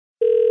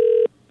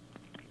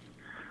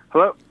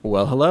Hello?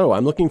 Well, hello.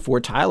 I'm looking for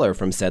Tyler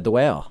from Said the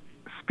Whale.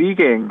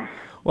 Speaking.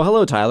 Well,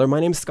 hello, Tyler.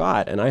 My name's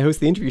Scott, and I host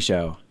the interview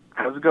show.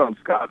 How's it going,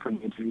 Scott, from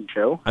the interview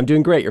show? I'm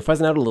doing great. You're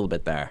fuzzing out a little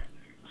bit there.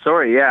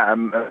 Sorry, yeah,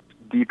 I'm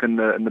deep in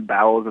the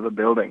bowels of a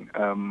building.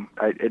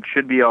 It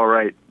should be all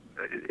right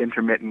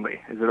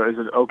intermittently. Is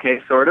it okay,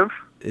 sort of?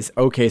 It's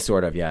okay,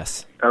 sort of,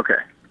 yes. Okay.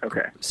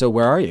 So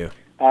where are you?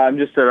 I'm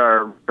just at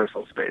our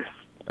rehearsal space.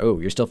 Oh,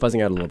 you're still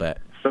fuzzing out a little bit.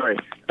 Sorry.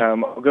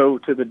 I'll go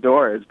to the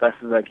door as best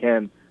as I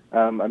can.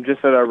 I'm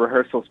just at our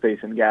rehearsal space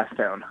in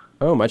Gastown.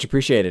 Oh, much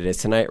appreciated. Is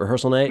tonight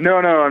rehearsal night? No,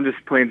 I'm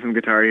just playing some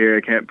guitar here.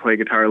 I can't play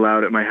guitar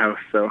loud at my house,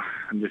 so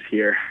I'm just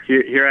here.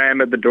 Here I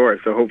am at the door,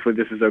 so hopefully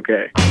this is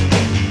okay.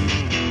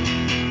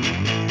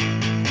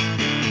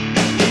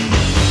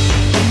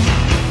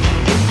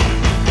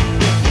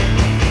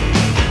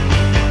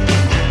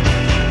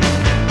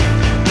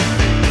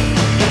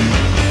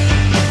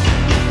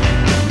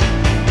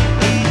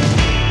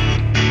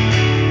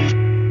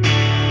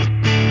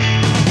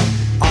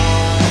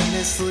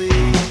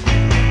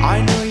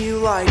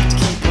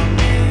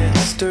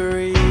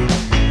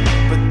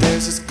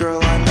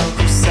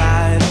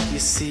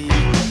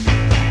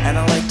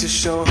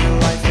 Show her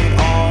life ain't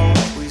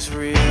always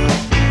real.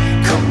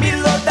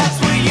 Camillo, that's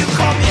where you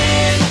come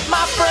in,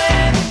 my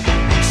friend.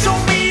 Show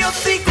me your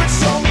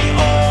secrets, show me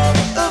all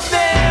of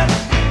them.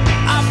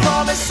 I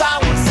promise I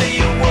won't say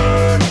a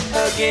word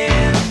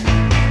again.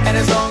 And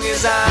as long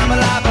as I'm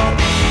alive, I'll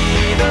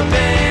be the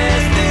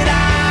best that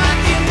I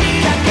can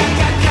be.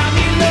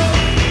 Camillo,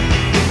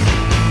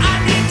 I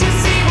need to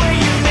see where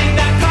you make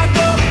that car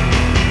go.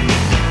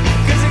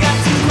 'Cause I got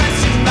some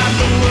questions about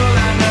the world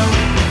I know.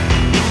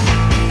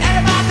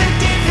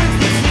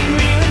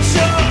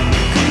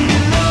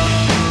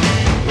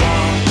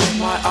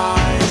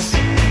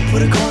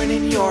 Put a coin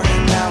in your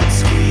hand now and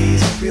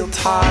squeeze real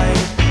tight.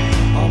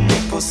 I'll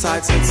make both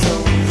sides and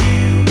so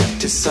you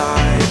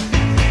decide.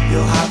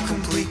 You'll have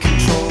complete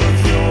control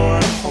of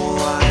your whole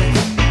life.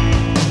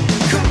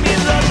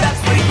 Camillo,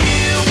 that's where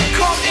you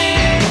come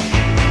in.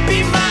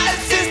 Be my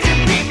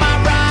assistant, be my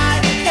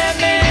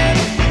right-hand man.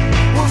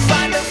 We'll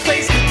find a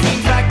place between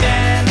fact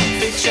and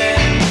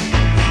fiction.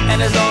 And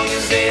as long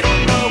as they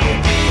don't know,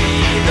 we'll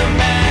be the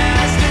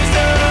masters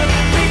of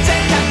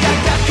pretend.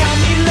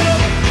 Camillo,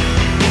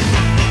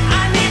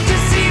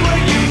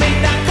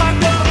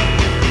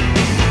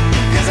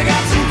 I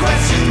got some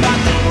questions about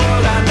the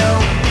world I know,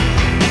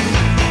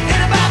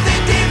 and about the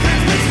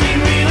difference between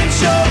real and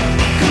show.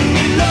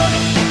 Camillo.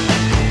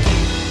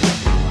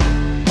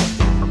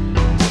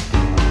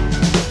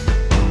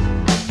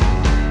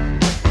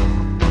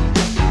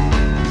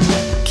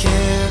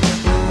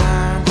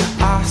 Caroline,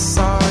 I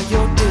saw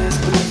your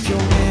disbelief,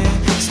 you're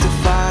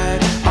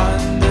mystified,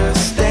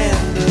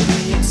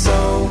 understandably, and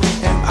so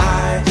am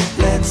I.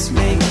 Let's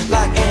make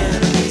like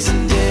enemies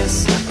and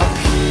disappear.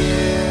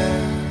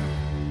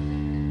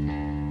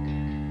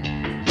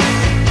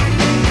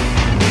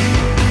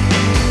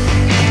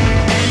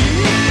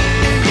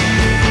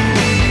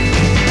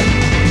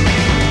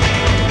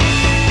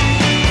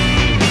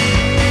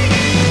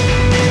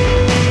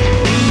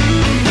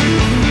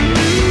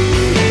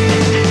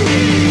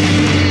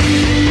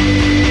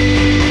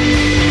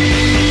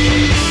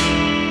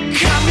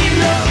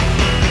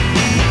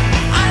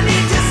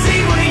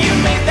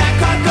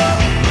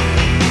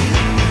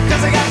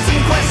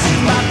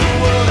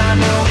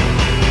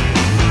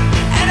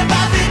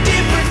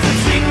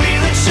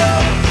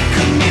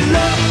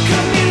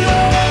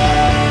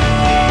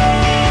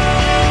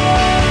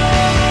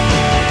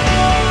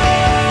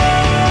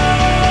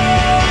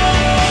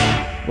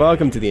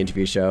 Welcome to the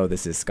interview show.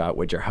 This is Scott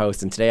Wood, your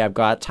host, and today I've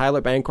got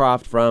Tyler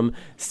Bankcroft from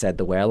Said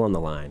the Whale on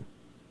the line.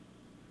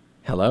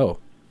 Hello.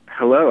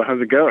 Hello, how's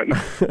it going?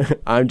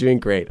 I'm doing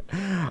great.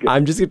 Good.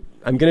 I'm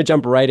going to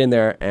jump right in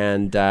there,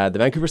 and the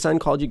Vancouver Sun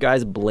called you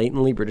guys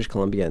blatantly British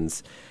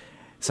Columbians.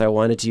 So I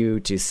wanted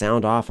you to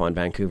sound off on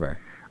Vancouver.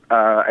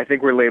 I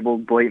think we're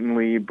labeled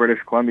blatantly British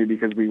Columbia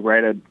because we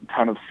write a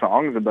ton of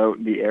songs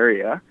about the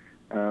area,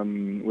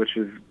 which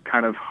is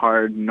kind of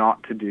hard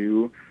not to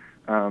do.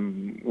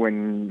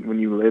 When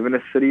you live in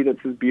a city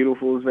that's as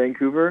beautiful as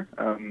Vancouver.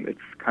 It's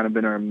kind of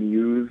been our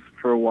muse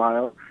for a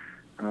while.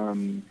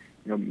 Ben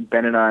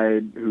and I,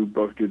 who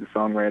both do the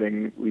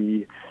songwriting,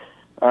 we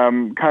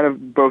kind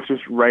of both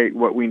just write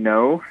what we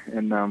know,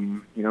 and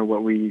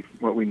what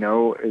we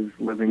know is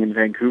living in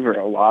Vancouver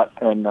a lot,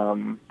 and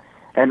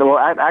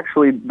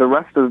actually the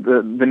rest of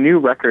the new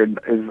record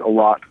is a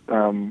lot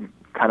kind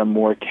of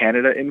more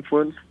Canada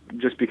influenced,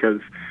 just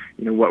because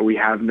what we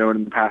have known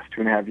in the past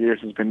 2.5 years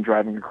has been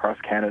driving across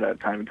Canada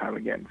time and time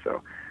again.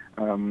 So,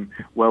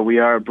 while we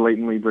are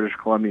blatantly British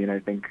Columbian, I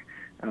think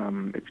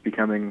it's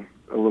becoming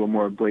a little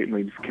more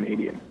blatantly just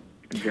Canadian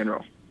in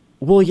general.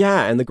 Well,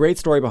 yeah, and the great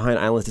story behind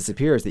Islands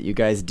Disappear is that you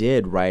guys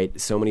did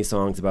write so many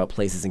songs about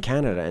places in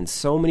Canada, and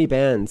so many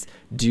bands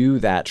do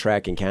that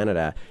trek in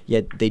Canada,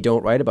 yet they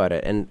don't write about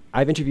it. And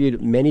I've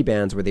interviewed many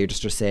bands where they're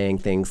just saying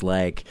things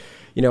like,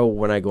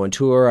 when I go on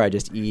tour, I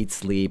just eat,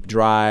 sleep,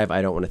 drive.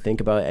 I don't want to think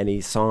about any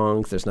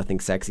songs. There's nothing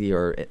sexy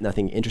or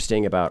nothing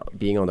interesting about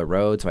being on the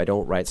road, so I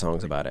don't write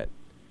songs about it.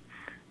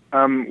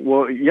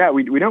 Well, yeah,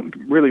 we don't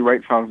really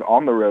write songs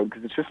on the road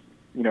because it's just,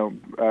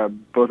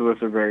 both of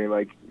us are very,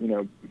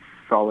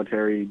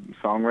 solitary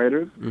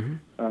songwriters.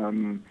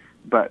 Mm-hmm.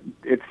 But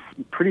it's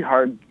pretty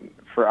hard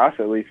for us,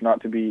 at least,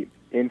 not to be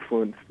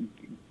influenced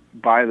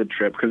by the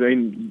trip, because,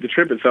 the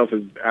trip itself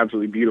is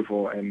absolutely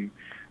beautiful, and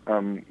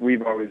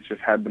we've always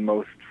just had the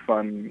most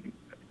fun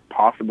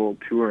possible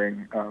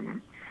touring.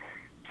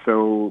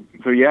 So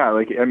yeah,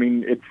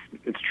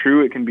 it's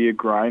true, it can be a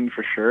grind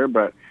for sure,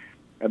 but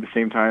at the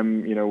same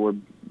time,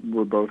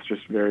 we're both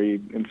just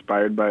very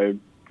inspired by,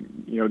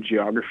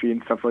 geography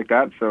and stuff like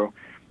that. So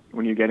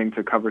when you're getting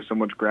to cover so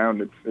much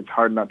ground, it's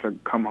hard not to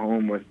come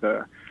home with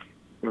a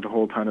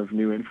whole ton of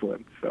new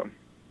influence. So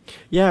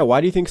yeah,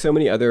 why do you think so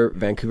many other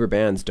Vancouver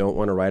bands don't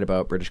want to write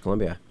about British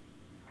Columbia?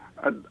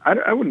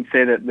 I wouldn't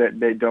say that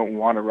they don't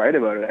want to write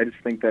about it. I just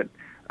think that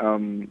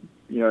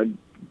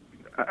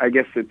I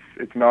guess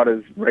it's not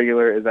as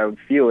regular as I would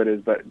feel it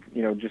is, but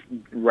just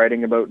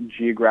writing about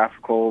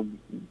geographical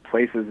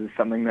places is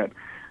something that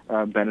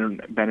Ben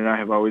and I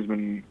have always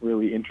been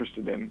really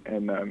interested in,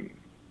 and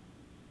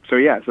so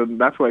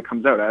that's why it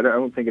comes out. I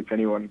don't think it's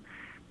anyone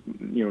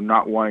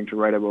not wanting to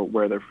write about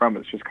where they're from.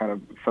 It's just kind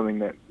of something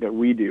that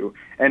we do,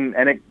 and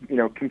it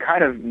can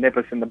kind of nip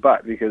us in the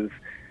butt because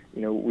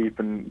we've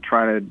been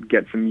trying to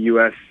get some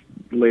U.S.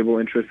 label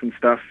interest and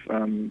stuff,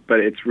 but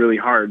it's really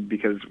hard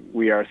because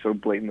we are so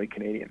blatantly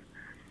Canadian.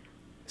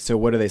 So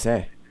what do they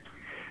say?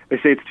 They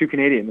say it's too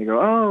Canadian. They go,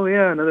 oh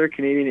yeah, another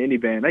Canadian indie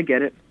band. I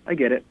get it.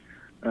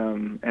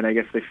 And I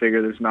guess they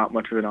figure there's not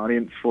much of an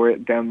audience for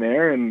it down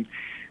there, and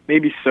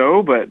maybe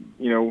so, but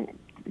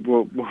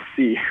we'll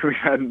see. We've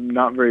had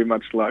not very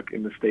much luck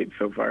in the States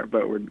so far,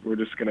 but we're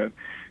just gonna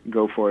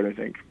go for it, I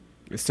think.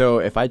 So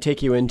if I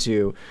take you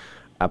into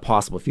a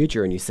possible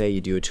future and you say you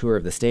do a tour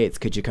of the States,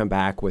 could you come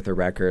back with a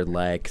record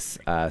like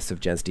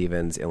Sufjan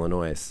Stevens'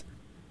 Illinois?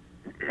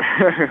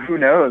 Who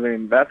knows? I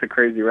mean, that's a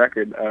crazy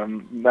record.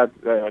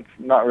 It's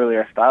not really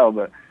our style,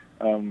 but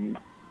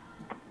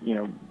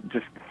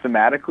just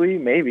thematically,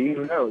 maybe.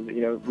 Who knows?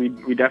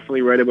 We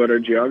definitely write about our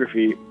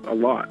geography a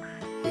lot.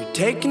 You're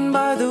taken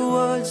by the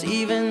woods,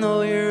 even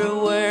though you're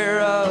aware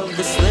of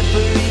the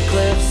slippery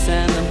cliffs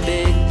and the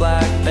big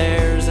black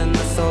bears and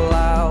the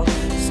salal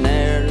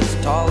snares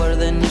taller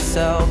than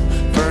yourself,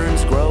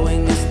 ferns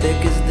growing as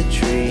thick as the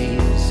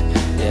trees.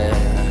 Yeah,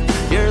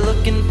 you're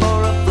looking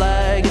for a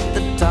flag at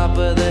the top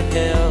of the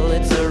hill.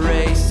 It's a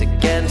race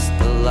against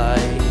the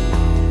light.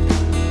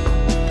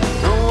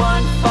 No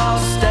one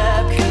false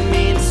step can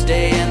mean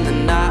stay in the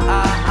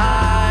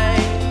night.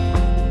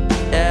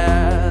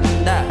 Yeah,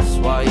 and that's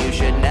why you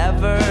should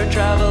never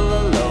travel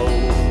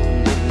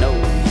alone. No,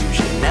 you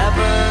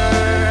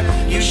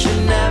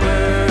should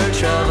never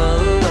travel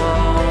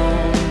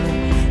alone.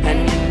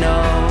 And you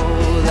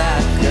know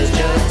that, 'cause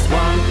just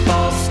one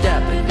false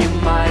step and you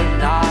might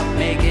not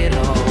make it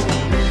home.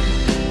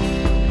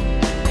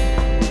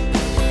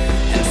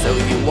 And so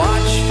you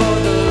watch for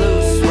the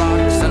loose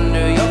rocks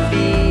under your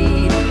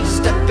feet,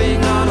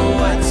 stepping on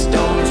wet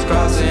stones,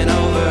 crossing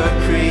over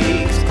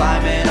creeks,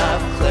 climbing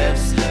up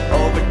cliffs,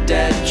 over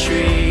dead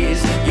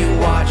trees. You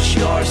watch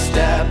your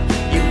step,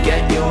 you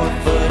get your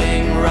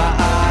footing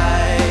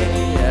right.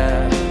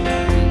 Yeah.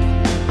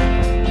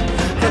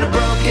 And a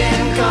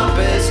broken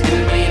compass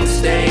can mean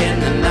stay in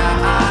the night.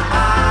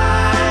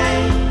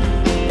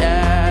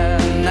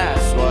 Yeah, and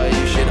that's why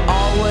you should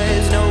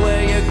always know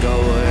where you're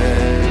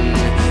going.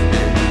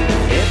 And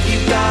if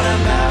you've got a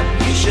map,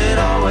 you should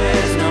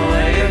always know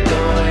where you're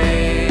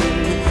going.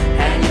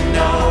 And you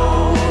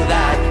know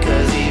that,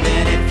 'cause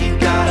even if you've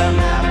got a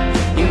map,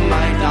 you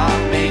might not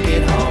make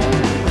it home.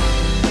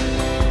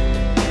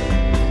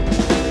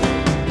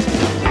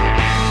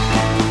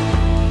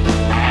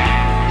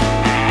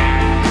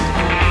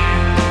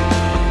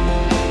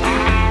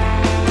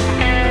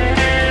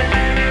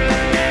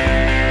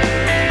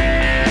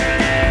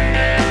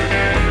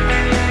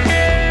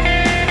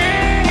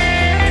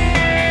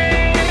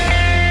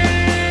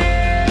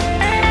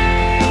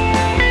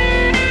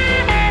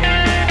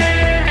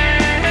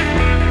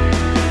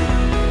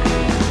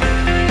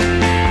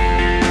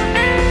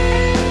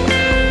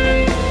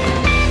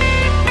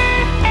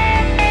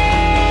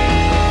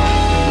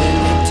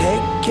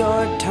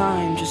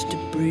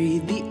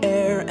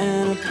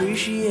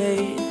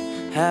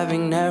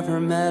 Having never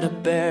met a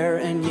bear,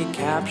 and you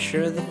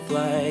capture the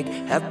flag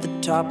at the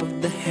top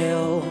of the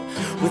hill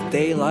with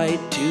daylight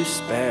to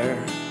spare.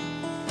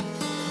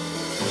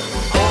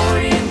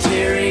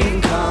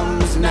 Orienteering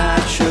comes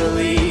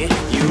naturally,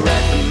 you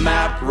read the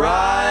map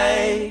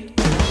right.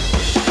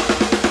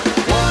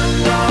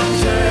 One wrong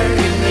turn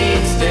can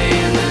mean stay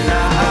in the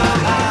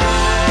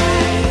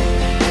night.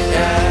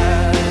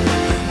 Yeah,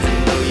 and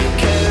though you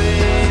carry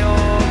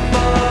your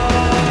bow,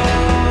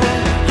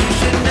 you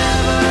should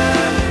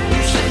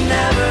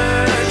never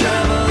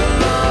travel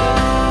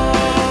alone.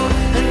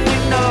 And you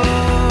know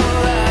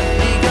that,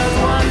 because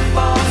one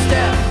false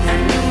step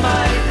and you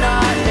might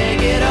not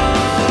make it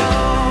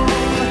home.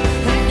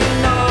 And you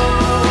know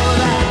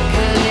that,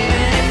 'cause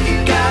even if you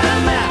got a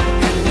map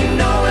and you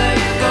know where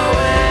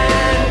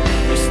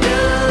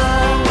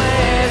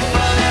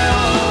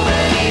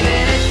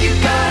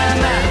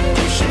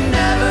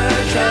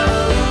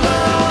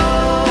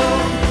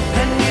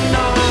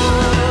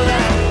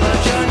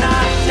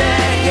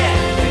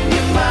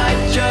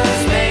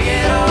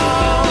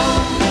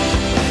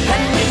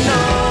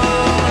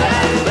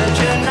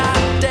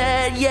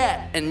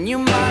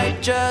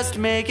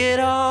make it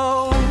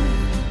home.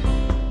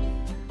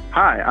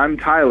 Hi, I'm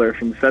Tyler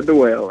from Said the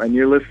Whale, and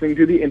you're listening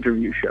to The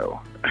Interview Show.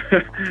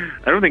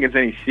 I don't think it's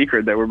any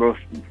secret that we're both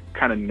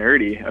kind of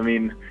nerdy. I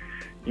mean,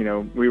 you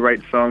know, we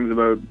write songs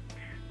about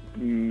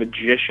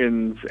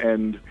magicians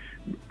and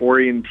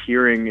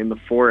orienteering in the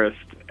forest.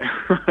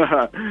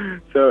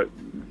 So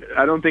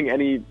I don't think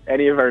any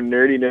of our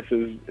nerdiness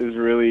is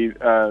really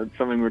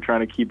something we're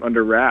trying to keep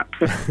under wraps.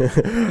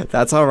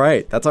 That's all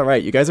right. That's all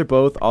right. You guys are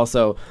both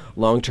also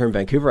long-term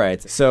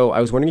Vancouverites. So I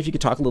was wondering if you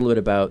could talk a little bit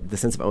about the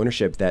sense of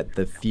ownership that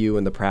the few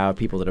and the proud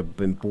people that have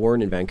been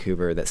born in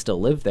Vancouver that still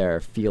live there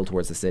feel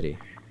towards the city.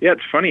 Yeah,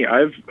 it's funny.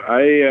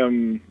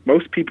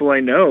 Most people I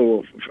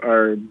know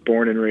are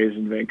born and raised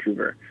in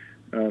Vancouver.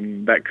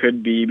 That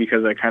could be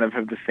because I kind of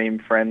have the same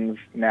friends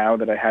now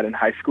that I had in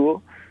high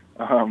school.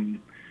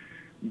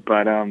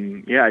 But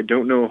I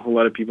don't know a whole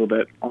lot of people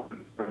that are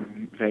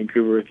from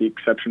Vancouver, with the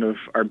exception of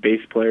our bass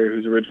player,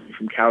 who's originally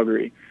from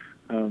Calgary.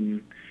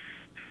 In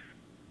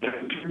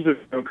terms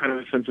of kind of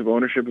a sense of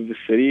ownership of the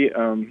city,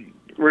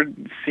 we're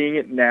seeing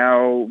it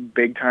now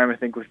big time, I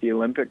think, with the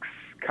Olympics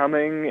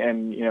coming.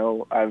 And, you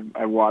know,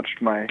 I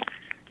watched my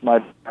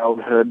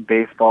childhood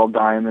baseball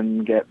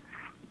diamond get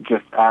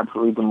just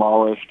absolutely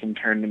demolished and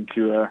turned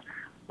into a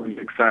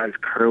Olympic-sized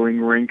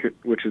curling rink,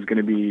 which is going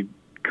to be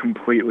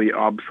completely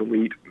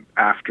obsolete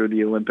after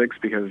the Olympics,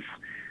 because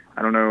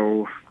I don't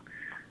know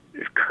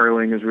if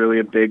curling is really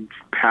a big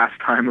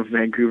pastime of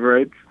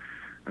Vancouverites,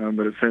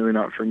 but it's certainly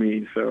not for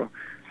me. So,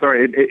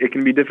 sorry, it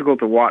can be difficult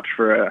to watch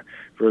for a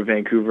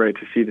Vancouverite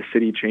to see the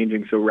city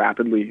changing so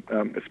rapidly,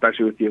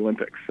 especially with the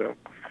Olympics. So.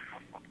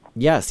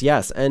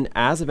 Yes. And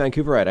as a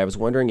Vancouverite, I was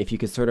wondering if you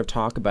could sort of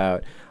talk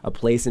about a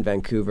place in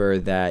Vancouver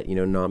that, you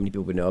know, not many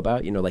people would know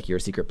about, you know, like your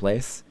secret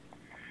place.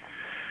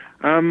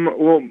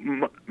 Well,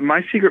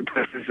 my secret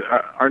places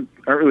aren't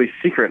really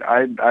secret.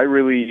 I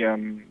really,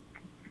 you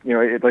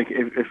know,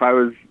 if I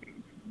was,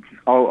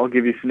 I'll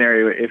give you a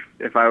scenario.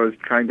 If I was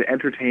trying to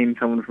entertain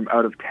someone from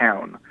out of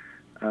town,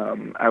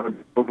 I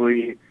would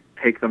probably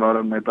take them out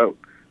on my boat,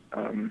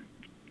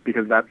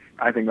 because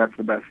I think that's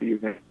the best view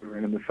of Vancouver.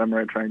 And in the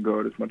summer, I try and go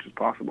out as much as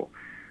possible.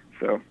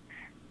 So,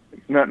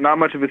 not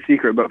much of a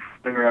secret, but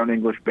floating around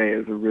English Bay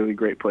is a really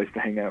great place to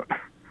hang out.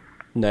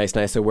 Nice.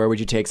 So, where would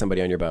you take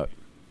somebody on your boat?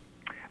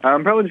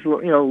 Probably just,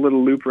 you know, a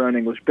little loop around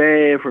English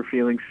Bay. If we're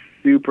feeling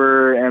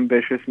super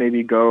ambitious,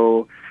 maybe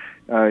go,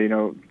 you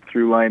know,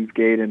 through Lions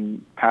Gate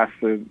and past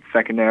the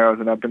Second Narrows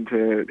and up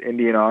into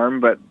Indian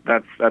Arm. But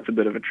that's a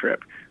bit of a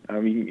trip.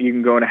 You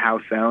can go into Howe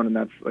Sound, and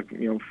that's like,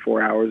 you know,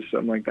 4 hours or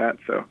something like that.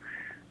 So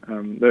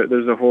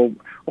there's a whole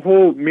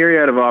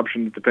myriad of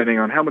options depending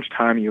on how much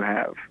time you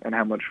have and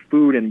how much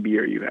food and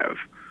beer you have.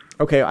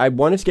 Okay, I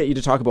wanted to get you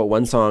to talk about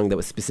one song that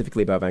was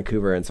specifically about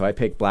Vancouver, and so I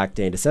picked Black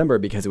Day in December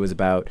because it was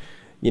about,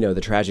 you know,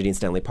 the tragedy in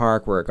Stanley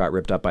Park where it got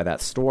ripped up by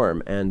that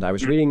storm. And I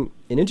was reading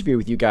an interview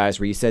with you guys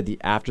where you said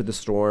after the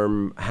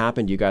storm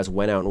happened, you guys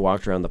went out and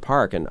walked around the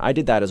park, and I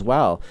did that as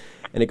well.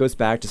 And it goes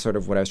back to sort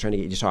of what I was trying to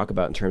get you to talk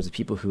about in terms of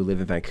people who live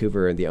in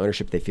Vancouver and the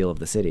ownership they feel of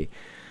the city.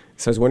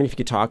 So I was wondering if you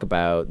could talk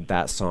about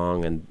that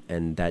song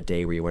and that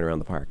day where you went around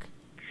the park.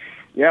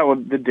 Yeah, well,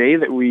 the day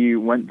that we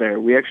went there,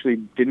 we actually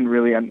didn't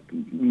really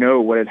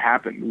know what had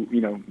happened. You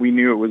know, we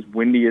knew it was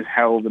windy as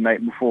hell the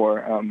night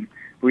before.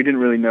 We didn't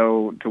really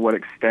know to what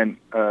extent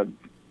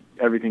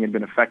everything had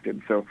been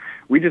affected. So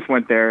we just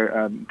went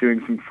there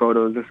doing some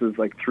photos. This was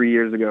like 3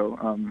 years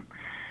ago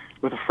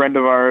with a friend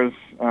of ours.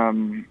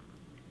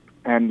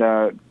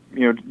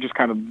 You know, just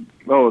kind of,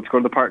 let's go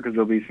to the park because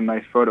there'll be some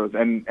nice photos.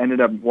 And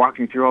ended up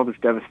walking through all this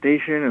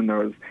devastation, and there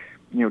was,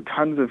 you know,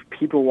 tons of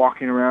people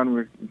walking around. We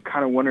were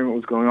kind of wondering what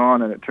was going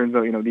on, and it turns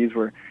out, you know, these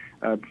were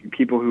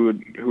people who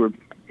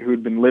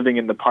had been living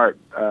in the park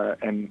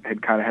and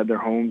had kind of had their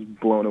homes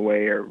blown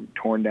away or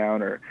torn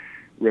down or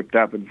ripped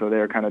up, and so they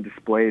were kind of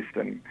displaced.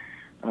 And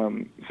so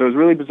it was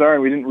really bizarre,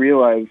 and we didn't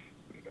realize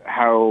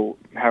how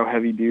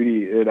heavy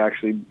duty it had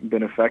actually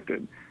been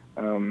affected.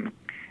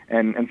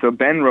 And so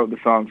Ben wrote the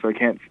song, so I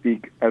can't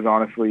speak as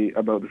honestly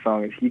about the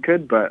song as he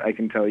could, but I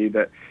can tell you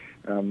that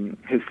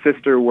his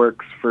sister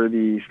works for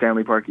the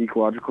Stanley Park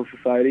Ecological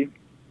Society,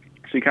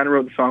 so he kind of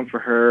wrote the song for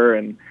her.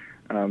 And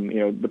you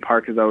know, the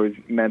park has always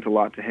meant a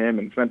lot to him,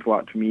 and it's meant a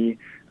lot to me.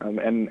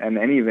 And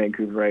any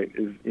Vancouverite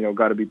is, you know,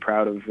 got to be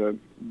proud of the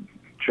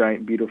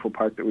giant, beautiful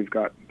park that we've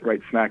got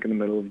right smack in the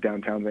middle of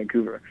downtown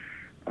Vancouver.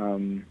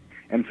 And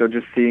so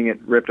just seeing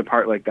it ripped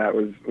apart like that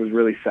was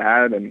really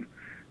sad, and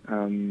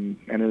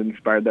it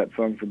inspired that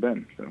song for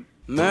Ben. So.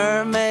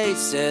 Mermaid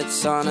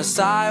sits on a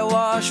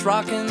Siwash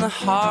rock in the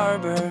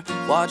harbor,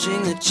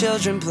 watching the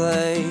children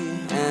play,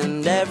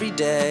 and every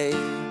day,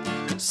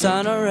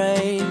 sun or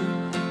rain,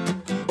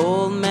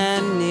 old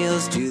man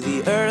kneels to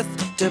the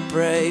earth to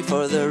pray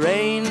for the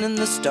rain and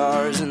the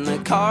stars and the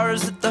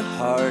cars at the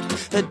heart,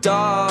 the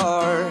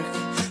dark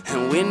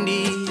and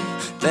windy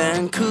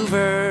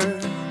Vancouver,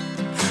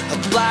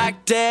 a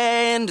black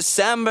day in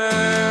December.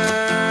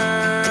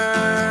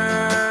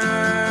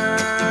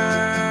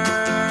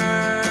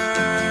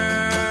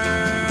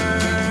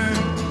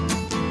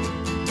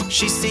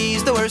 She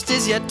sees the worst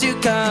is yet to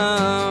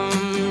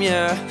come. time,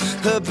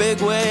 yeah, a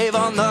big wave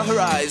on the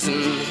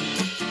horizon.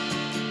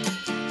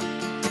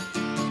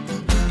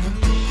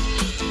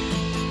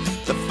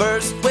 The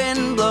first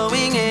wind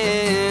blowing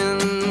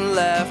in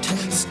left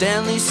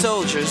Stanley's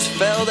soldiers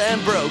felled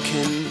and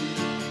broken.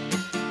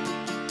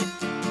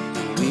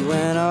 We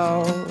went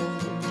oh,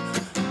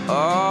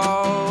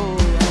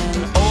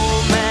 an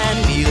old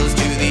man kneels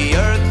to the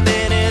earth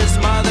in his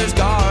mother's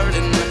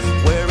garden,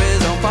 where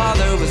his own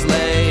father was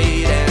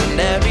laid, and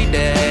every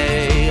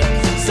day,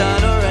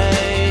 sun or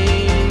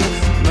rain,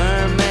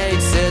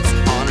 mermaid sits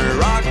on her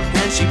rock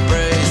and she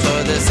prays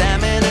for the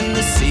salmon in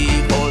the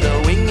sea, for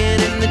the winged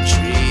in the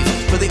trees,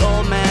 for the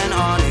old man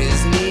on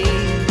his knees,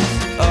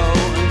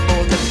 oh, and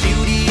for the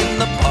beauty in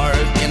the park,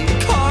 in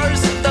the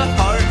cars of the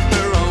heart,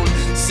 her own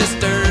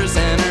sisters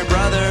and her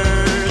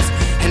brothers,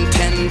 and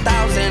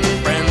 10,000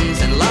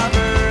 friends and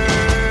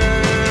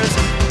lovers.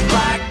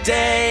 Black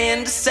day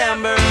in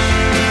December.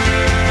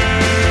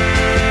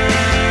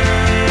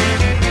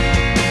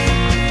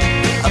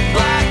 A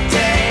black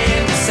day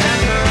in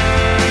December.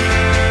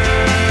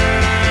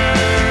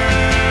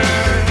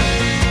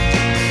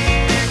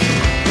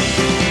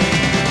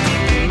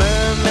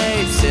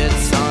 Mermaid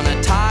sits on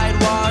a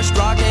tide-washed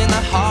rock in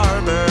the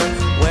harbor,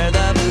 where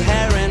the blue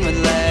heron would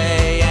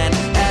lay, and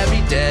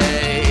every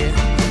day,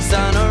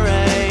 sun or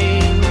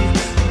rain,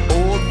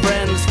 old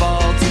friends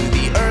fall to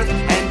the earth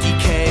and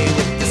decay,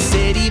 with the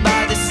city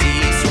by the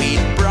sea,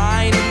 sweet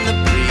brine in the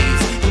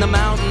breeze, and the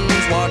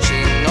mountains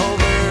watching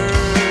over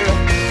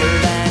her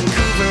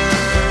Vancouver.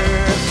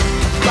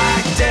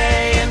 Black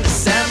day in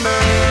December.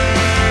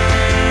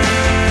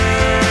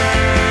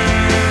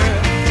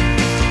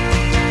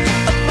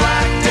 A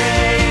black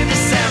day in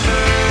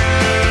December.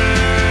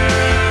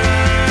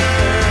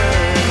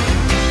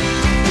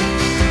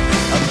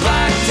 A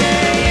black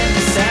day in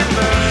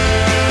December.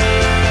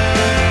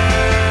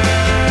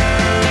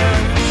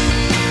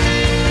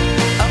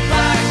 A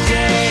black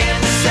day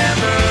in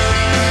December.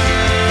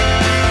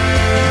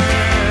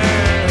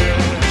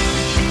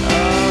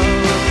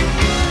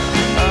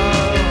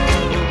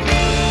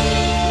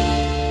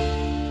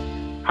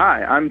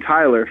 Hi, I'm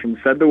Tyler from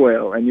Said the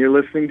Whale, and you're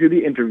listening to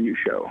The Interview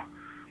Show.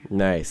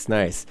 Nice,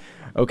 nice.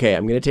 Okay,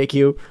 I'm going to take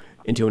you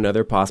into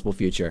another possible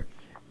future.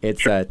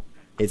 It's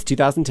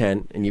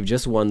 2010, and you've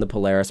just won the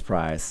Polaris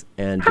Prize,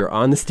 and you're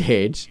on the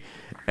stage,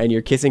 and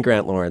you're kissing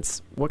Grant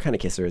Lawrence. What kind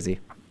of kisser is he?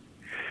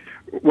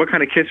 What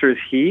kind of kisser is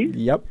he?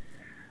 Yep.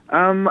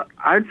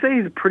 I'd say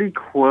he's a pretty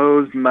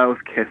closed-mouth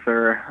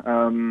kisser.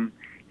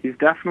 He's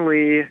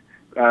definitely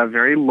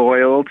very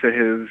loyal to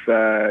his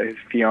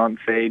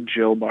fiancée,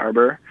 Jill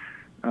Barber.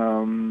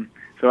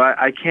 So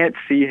I can't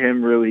see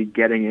him really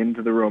getting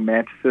into the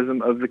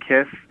romanticism of the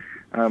kiss,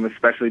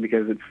 especially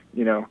because it's,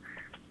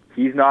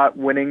 he's not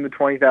winning the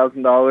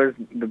 $20,000.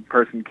 The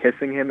person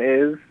kissing him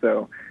is.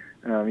 So,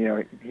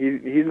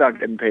 he's not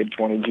getting paid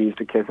 20 G's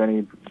to kiss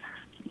any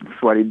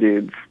sweaty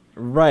dudes.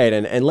 Right,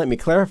 and let me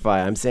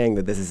clarify. I'm saying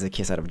that this is a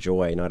kiss out of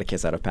joy, not a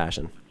kiss out of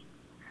passion.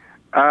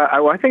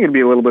 I think it'd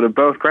be a little bit of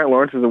both. Grant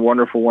Lawrence is a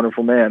wonderful,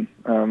 wonderful man.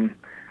 So,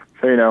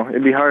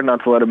 it'd be hard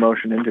not to let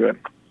emotion into it.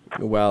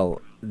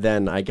 Well,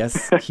 then I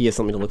guess he has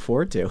something to look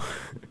forward to.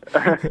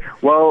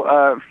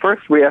 Well,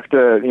 first we have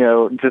to,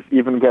 just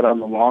even get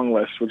on the long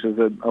list, which is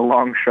a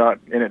long shot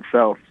in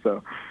itself.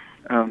 So,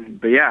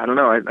 but yeah, I don't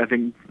know. I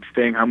think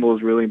staying humble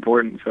is really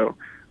important. So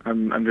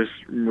I'm just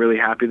really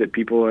happy that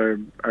people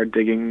are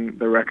digging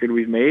the record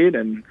we've made,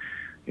 and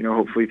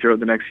hopefully throughout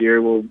the next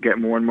year we'll get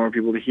more and more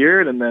people to hear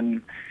it, and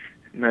then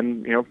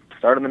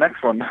start on the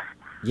next one.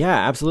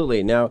 Yeah,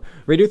 absolutely. Now,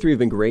 Radio 3 have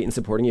been great in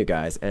supporting you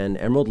guys, and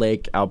Emerald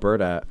Lake,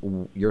 Alberta,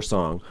 your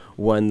song,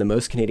 won the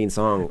Most Canadian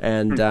Song,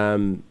 and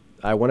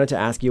I wanted to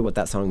ask you what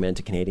that song meant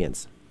to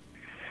Canadians.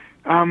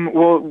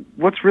 Well,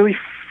 what's really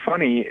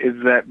funny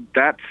is that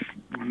that's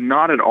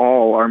not at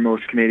all our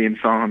most Canadian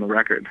song on the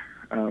record.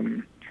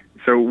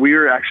 So we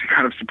were actually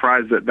kind of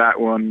surprised that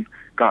one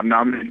got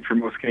nominated for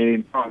Most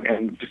Canadian Song,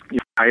 and just the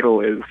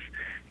title is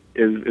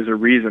a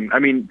reason. I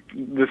mean,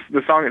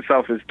 the song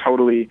itself is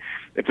totally,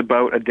 it's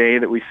about a day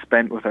that we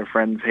spent with our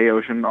friends Hey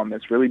Ocean on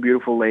this really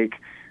beautiful lake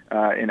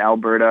in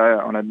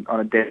Alberta on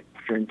a day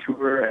during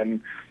tour,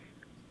 and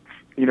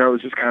it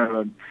was just kind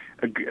of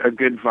a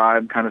good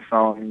vibe kind of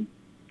song,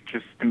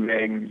 just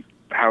conveying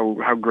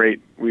how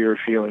great we were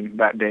feeling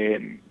that day,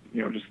 and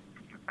just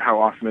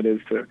how awesome it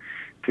is to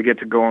get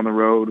to go on the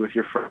road with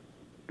your friends,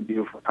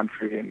 beautiful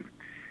country,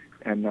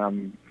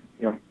 and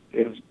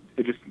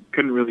it just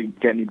couldn't really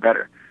get any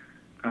better.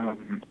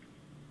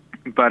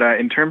 But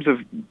in terms of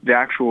the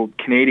actual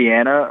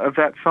Canadiana of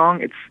that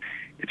song,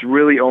 it's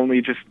really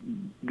only just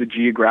the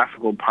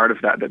geographical part of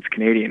that's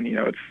Canadian.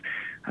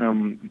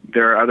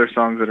 There are other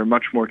songs that are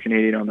much more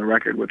Canadian on the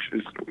record, which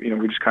is,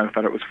 we just kind of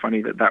thought it was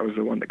funny that was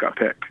the one that got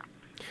picked.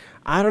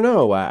 I don't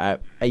know.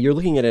 You're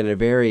looking at it in a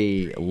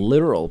very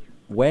literal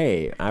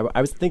way. I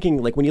was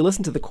thinking, like, when you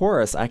listen to the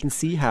chorus, I can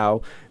see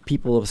how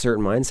people of a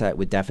certain mindset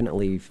would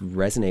definitely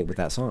resonate with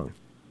that song.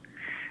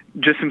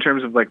 Just in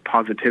terms of like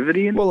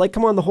positivity? Well, like,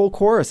 come on, the whole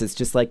chorus. It's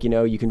just like,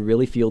 you can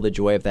really feel the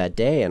joy of that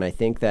day. And I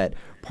think that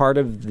part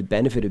of the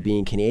benefit of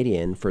being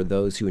Canadian for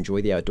those who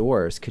enjoy the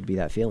outdoors could be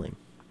that feeling.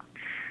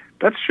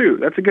 That's true.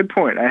 That's a good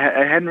point.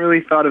 I hadn't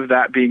really thought of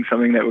that being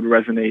something that would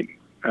resonate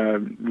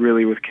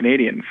really with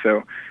Canadians.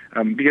 So,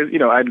 because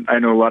I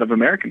know a lot of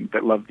Americans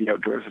that love the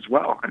outdoors as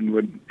well, and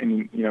would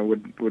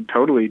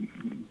totally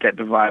get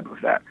the vibe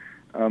of that.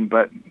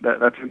 But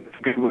that's a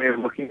good way of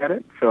looking at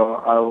it. So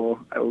I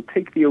will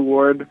take the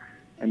award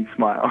and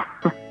smile.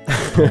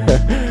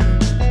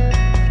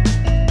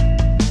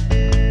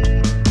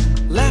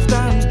 Left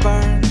arms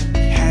burn,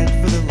 head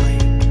for the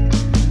lake.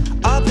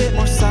 A bit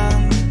more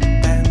sun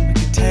than we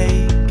could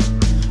take.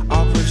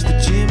 I'll push the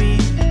Jimmy,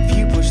 if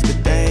you push the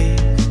Dave.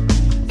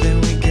 Then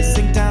we can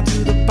sink down to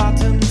the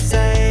bottom and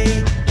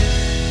say,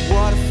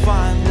 what a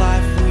fine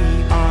life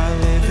we are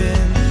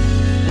living.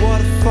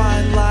 What a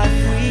fine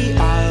life we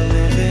are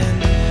living.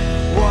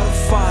 What a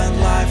fine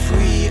life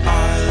we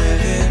are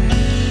living.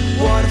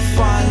 What a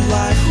fine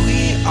life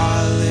we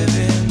are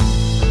living.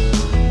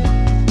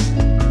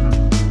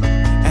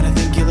 And I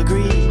think you'll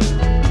agree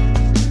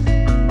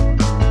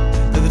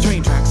that the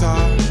train tracks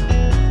are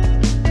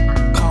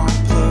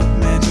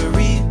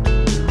complimentary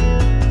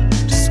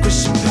to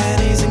squishing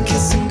pennies and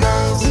kissing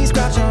girls. We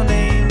scratch our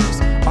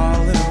names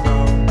all in a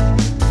row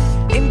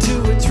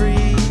into a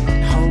tree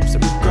in hopes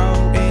that we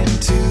grow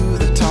into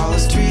the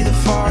tallest tree the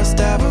forest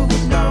ever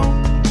would know.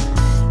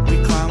 We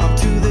climb up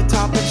to the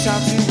top and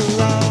shout to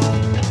below.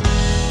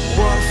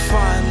 What a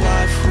fine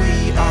life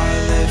we are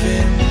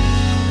living.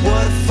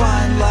 What a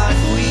fine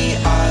life we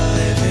are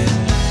living.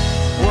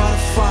 What a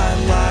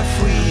fine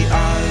life we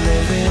are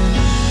living.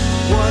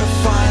 What a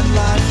fine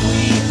life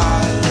we are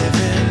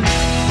living.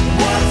 What a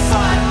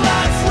fine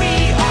life we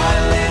are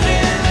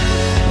living.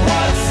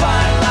 What a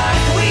fine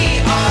life we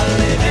are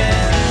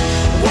living.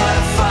 What a fine life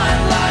we are living. What a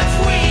fine life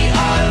we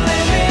are living. What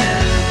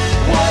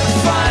a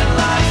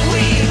fine life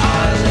we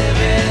are living. What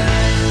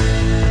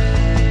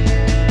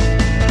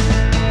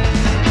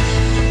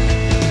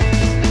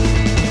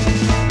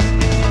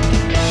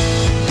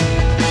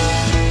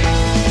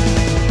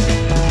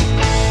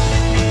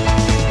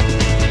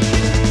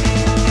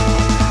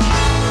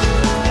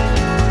fine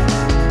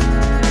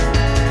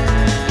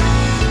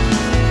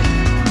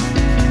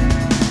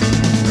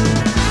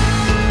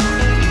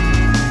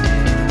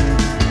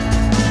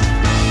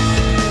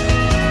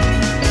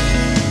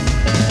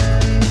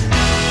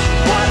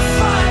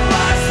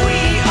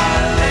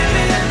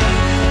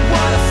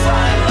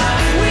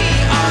life we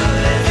are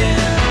living.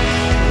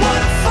 What a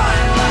fine life we are living. What a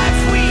fine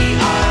life we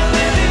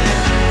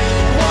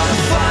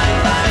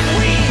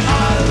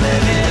are living. What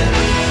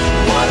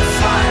a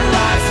fine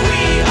life we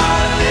are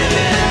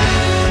living.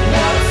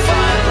 What a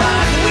fine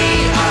life we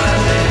are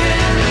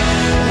living.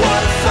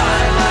 What a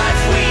fine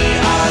life we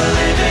are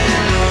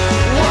living.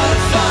 What a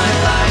fine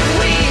life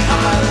we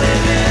are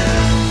living.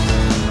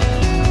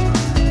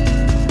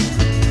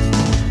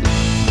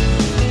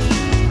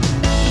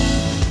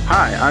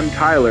 Hi, I'm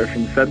Tyler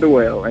from Said the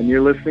Whale, and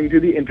you're listening to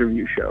The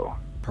Interview Show.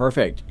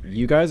 Perfect.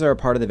 You guys are a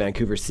part of the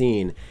Vancouver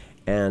scene,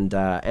 and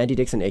Andy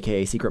Dixon,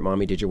 a.k.a. Secret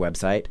Mommy, did your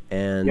website,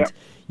 and Yep.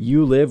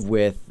 you live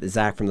with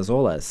Zach from the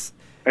Zolas.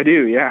 I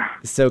do, yeah.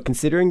 So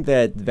considering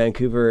that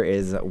Vancouver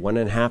is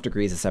 1.5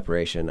 degrees of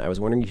separation, I was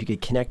wondering if you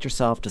could connect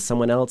yourself to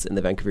someone else in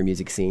the Vancouver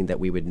music scene that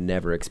we would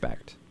never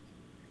expect.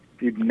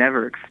 You'd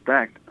never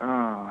expect.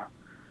 I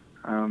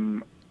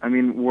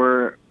mean,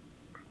 we're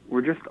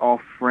just all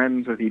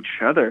friends with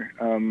each other.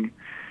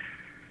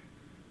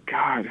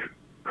 God,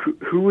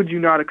 who would you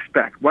not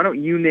expect? Why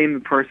don't you name the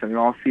person, and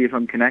I'll see if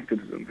I'm connected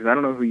to them, because I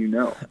don't know who you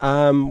know.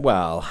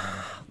 Well,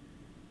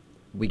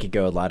 we could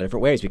go a lot of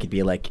different ways. We could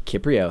be like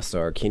Kyprios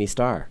or Kenny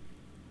Starr.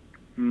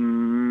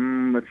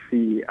 Let's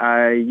see.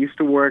 I used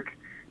to work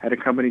at a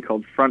company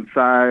called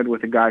Frontside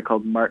with a guy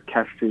called Mark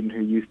Keston,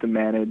 who used to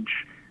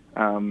manage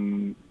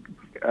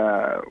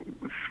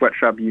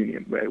Sweatshop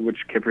Union,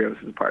 which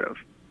Kyprios is a part of.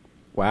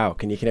 Wow.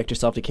 Can you connect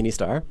yourself to Kenny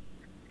Starr?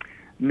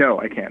 No,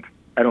 I can't.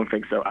 I don't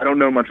think so. I don't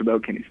know much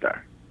about Kenny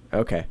Starr.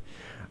 Okay.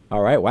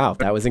 All right. Wow.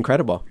 That was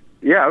incredible.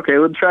 Yeah, okay,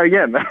 let's try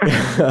again.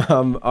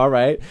 All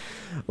right.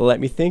 Well,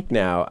 let me think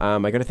now.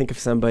 I got to think of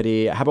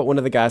somebody. How about one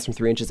of the guys from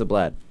 3 Inches of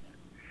Blood?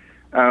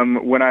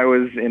 When I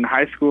was in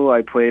high school,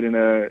 I played in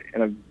a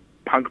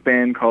punk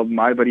band called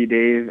My Buddy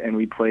Dave, and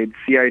we played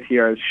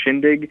CITR's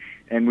Shindig,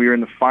 and we were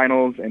in the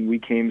finals, and we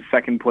came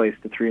second place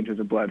to 3 Inches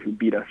of Blood, who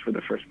beat us for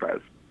the first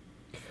prize.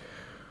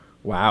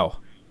 Wow.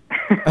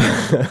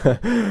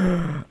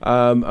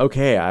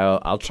 Okay,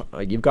 I'll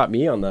try. You've got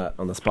me on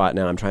the spot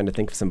now. I'm trying to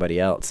think of somebody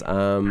else.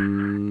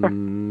 Come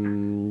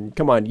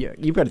on,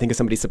 you've got to think of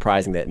somebody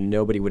surprising that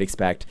nobody would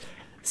expect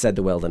Said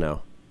the Whale to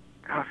know.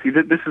 Oh, see,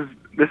 this is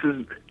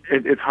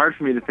it's hard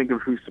for me to think of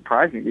who's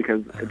surprised me,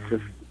 because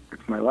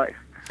it's my life.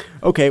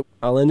 Okay,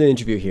 I'll end the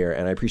interview here,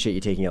 and I appreciate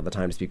you taking out the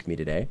time to speak with me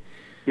today.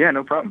 Yeah,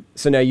 no problem.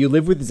 So now you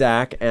live with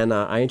Zach, and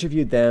I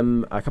interviewed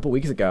them a couple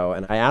weeks ago,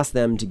 and I asked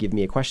them to give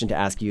me a question to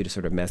ask you to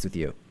sort of mess with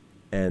you.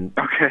 And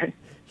okay.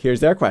 Here's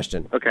their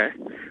question. Okay.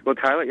 Well,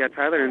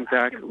 Tyler and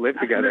Zach live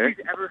together. If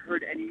he's ever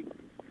heard any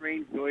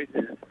strange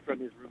noises from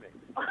his roommate.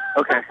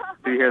 Okay.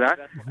 Do you hear that?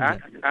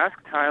 Ask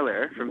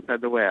Tyler from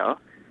Said the Whale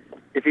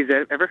if he's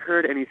ever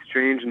heard any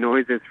strange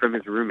noises from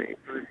his roommate.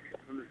 From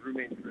his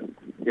roommate's room.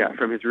 Yeah,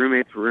 from his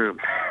roommate's room.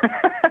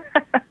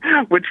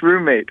 Which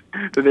roommate?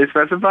 Did they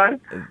specify?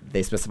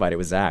 They specified it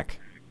was Zach.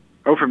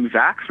 Oh, from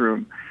Zach's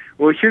room.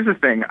 Well, here's the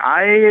thing.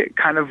 I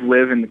kind of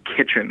live in the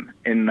kitchen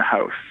in the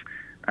house,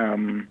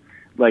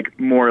 like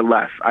more or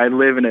less. I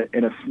live in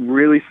a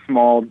really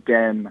small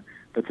den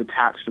that's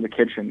attached to the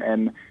kitchen,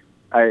 and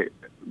I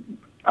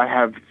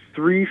have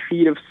 3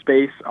 feet of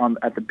space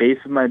at the base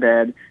of my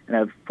bed, and I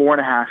have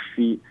 4.5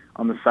 feet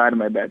on the side of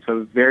my bed, so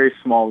a very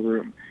small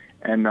room.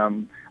 And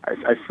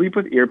I sleep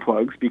with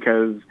earplugs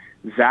because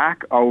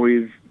Zach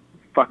always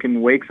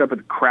fucking wakes up at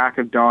the crack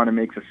of dawn and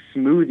makes a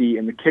smoothie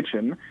in the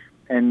kitchen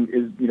and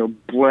is,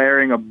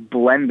 blaring a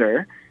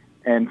blender.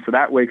 And so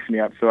that wakes me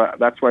up. So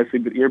that's why I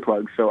sleep with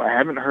earplugs. So I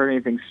haven't heard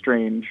anything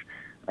strange,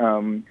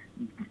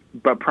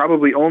 but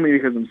probably only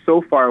because I'm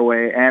so far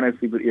away and I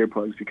sleep with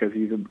earplugs because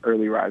he's an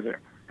early riser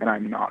and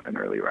I'm not an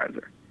early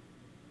riser.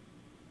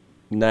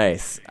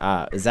 Nice.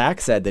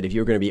 Zach said that if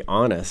you were going to be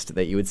honest,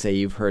 that you would say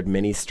you've heard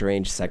many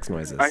strange sex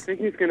noises. I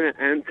think he's going to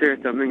answer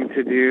something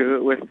to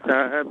do with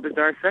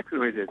bizarre sex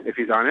noises, if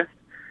he's honest.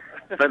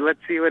 But let's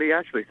see what he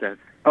actually says.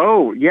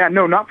 Oh, yeah,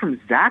 no, not from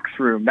Zach's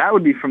room. That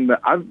would be from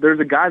there's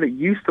a guy that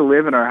used to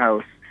live in our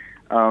house,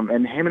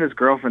 and him and his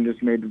girlfriend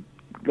just made,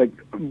 like,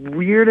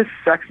 weirdest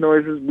sex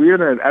noises,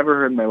 weirder than I've ever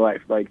heard in my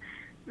life. Like,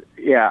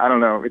 yeah, I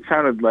don't know. It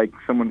sounded like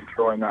someone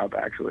throwing up,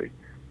 actually.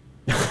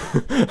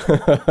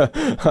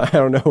 I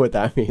don't know what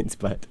that means,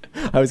 but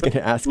I was going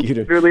to ask you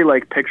to... Really,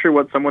 like, picture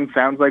what someone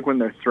sounds like when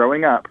they're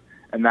throwing up,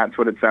 and that's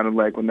what it sounded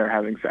like when they're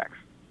having sex.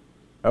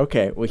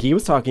 Okay, well, he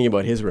was talking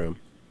about his room.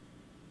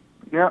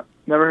 Yeah,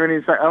 never heard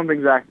any sex. I don't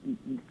think Zach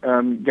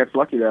gets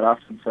lucky that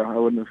often, so I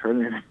wouldn't have heard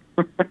anything.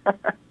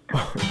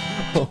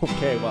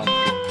 Okay, well...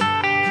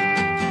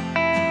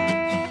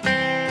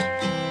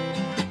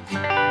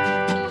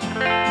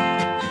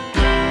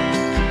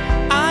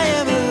 I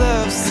am a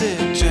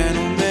lovesick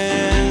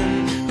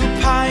gentleman who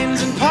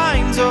pines and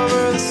pines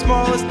over the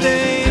smallest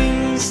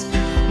things.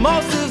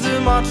 Most of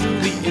them are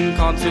truly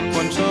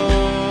inconsequential.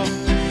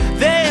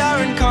 They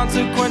are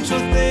inconsequential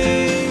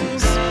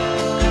things.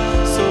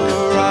 So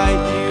I'll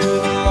write you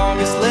the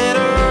longest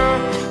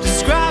letter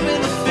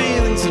describing the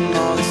feelings and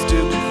all the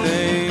stupid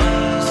things.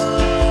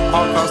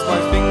 I'll cross my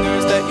fingers